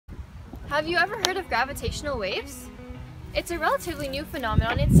Have you ever heard of gravitational waves? It's a relatively new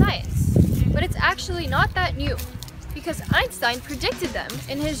phenomenon in science, but it's actually not that new, because Einstein predicted them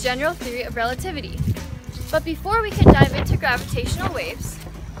in his general theory of relativity. But before we can dive into gravitational waves,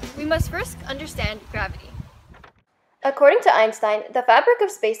 we must first understand gravity. According to Einstein, the fabric of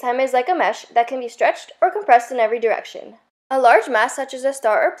spacetime is like a mesh that can be stretched or compressed in every direction. A large mass such as a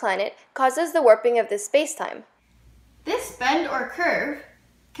star or planet causes the warping of this spacetime. This bend or curve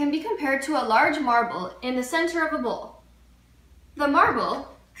can be compared to a large marble in the center of a bowl. The marble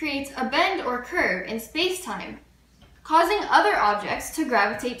creates a bend or curve in space-time, causing other objects to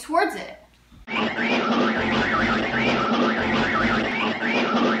gravitate towards it.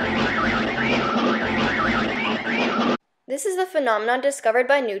 This is the phenomenon discovered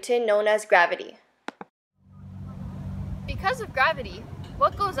by Newton known as gravity. Because of gravity,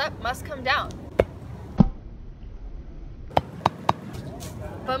 what goes up must come down.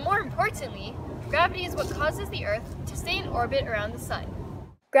 But more importantly, gravity is what causes the Earth to stay in orbit around the Sun.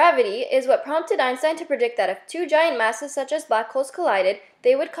 Gravity is what prompted Einstein to predict that if two giant masses such as black holes collided,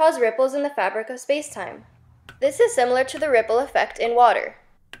 they would cause ripples in the fabric of spacetime. This is similar to the ripple effect in water.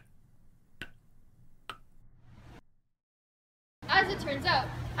 As it turns out,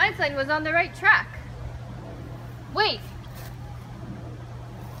 Einstein was on the right track. Wait!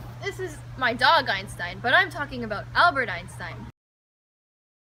 This is my dog Einstein, but I'm talking about Albert Einstein.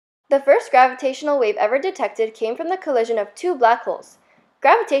 The first gravitational wave ever detected came from the collision of two black holes.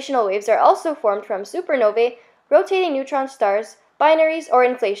 Gravitational waves are also formed from supernovae, rotating neutron stars, binaries, or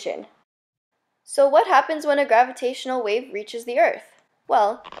inflation. So what happens when a gravitational wave reaches the Earth?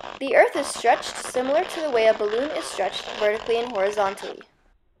 Well, the Earth is stretched similar to the way a balloon is stretched vertically and horizontally.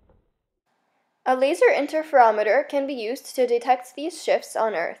 A laser interferometer can be used to detect these shifts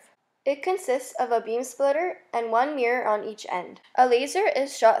on Earth. It consists of a beam splitter and one mirror on each end. A laser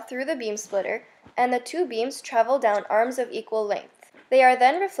is shot through the beam splitter, and the two beams travel down arms of equal length. They are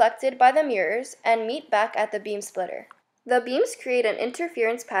then reflected by the mirrors and meet back at the beam splitter. The beams create an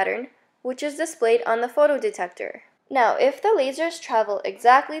interference pattern, which is displayed on the photodetector. Now, if the lasers travel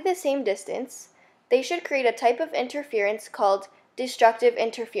exactly the same distance, they should create a type of interference called destructive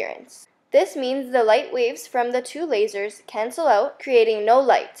interference. This means the light waves from the two lasers cancel out, creating no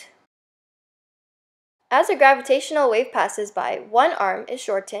light. As a gravitational wave passes by, one arm is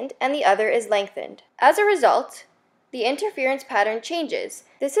shortened and the other is lengthened. As a result, the interference pattern changes.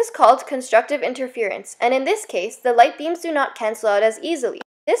 This is called constructive interference, and in this case, the light beams do not cancel out as easily.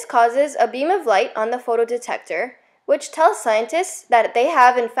 This causes a beam of light on the photodetector, which tells scientists that they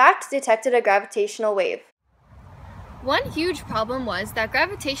have in fact detected a gravitational wave. One huge problem was that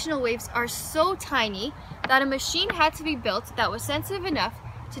gravitational waves are so tiny that a machine had to be built that was sensitive enough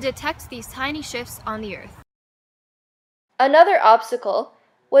to detect these tiny shifts on the Earth. Another obstacle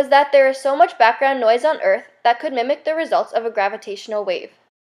was that there is so much background noise on Earth that could mimic the results of a gravitational wave.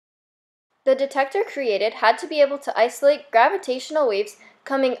 The detector created had to be able to isolate gravitational waves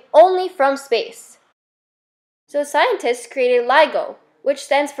coming only from space. So scientists created LIGO, which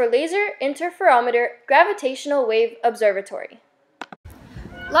stands for Laser Interferometer Gravitational Wave Observatory.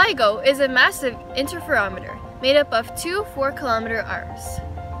 LIGO is a massive interferometer made up of two 4-kilometer arms.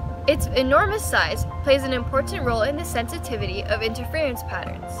 Its enormous size plays an important role in the sensitivity of interference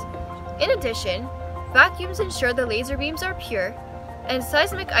patterns. In addition, vacuums ensure the laser beams are pure, and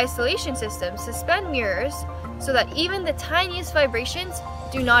seismic isolation systems suspend mirrors so that even the tiniest vibrations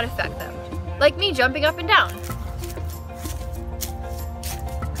do not affect them, like me jumping up and down.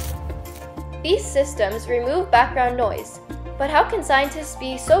 These systems remove background noise, but how can scientists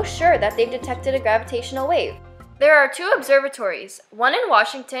be so sure that they've detected a gravitational wave? There are two observatories, one in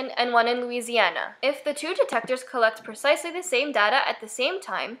Washington and one in Louisiana. If the two detectors collect precisely the same data at the same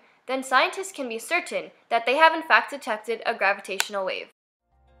time, then scientists can be certain that they have in fact detected a gravitational wave.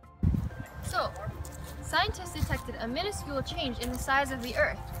 So, scientists detected a minuscule change in the size of the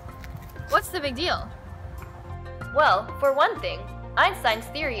Earth. What's the big deal? Well, for one thing, Einstein's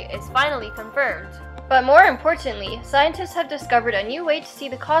theory is finally confirmed. But more importantly, scientists have discovered a new way to see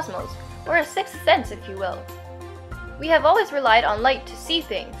the cosmos, or a sixth sense if you will. We have always relied on light to see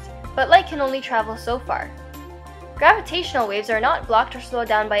things, but light can only travel so far. Gravitational waves are not blocked or slowed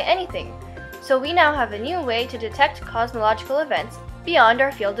down by anything, so we now have a new way to detect cosmological events beyond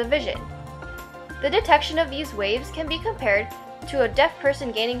our field of vision. The detection of these waves can be compared to a deaf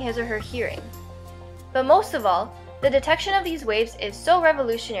person gaining his or her hearing. But most of all, the detection of these waves is so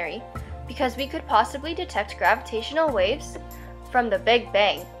revolutionary because we could possibly detect gravitational waves from the Big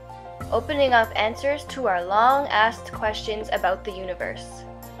Bang, opening up answers to our long-asked questions about the universe.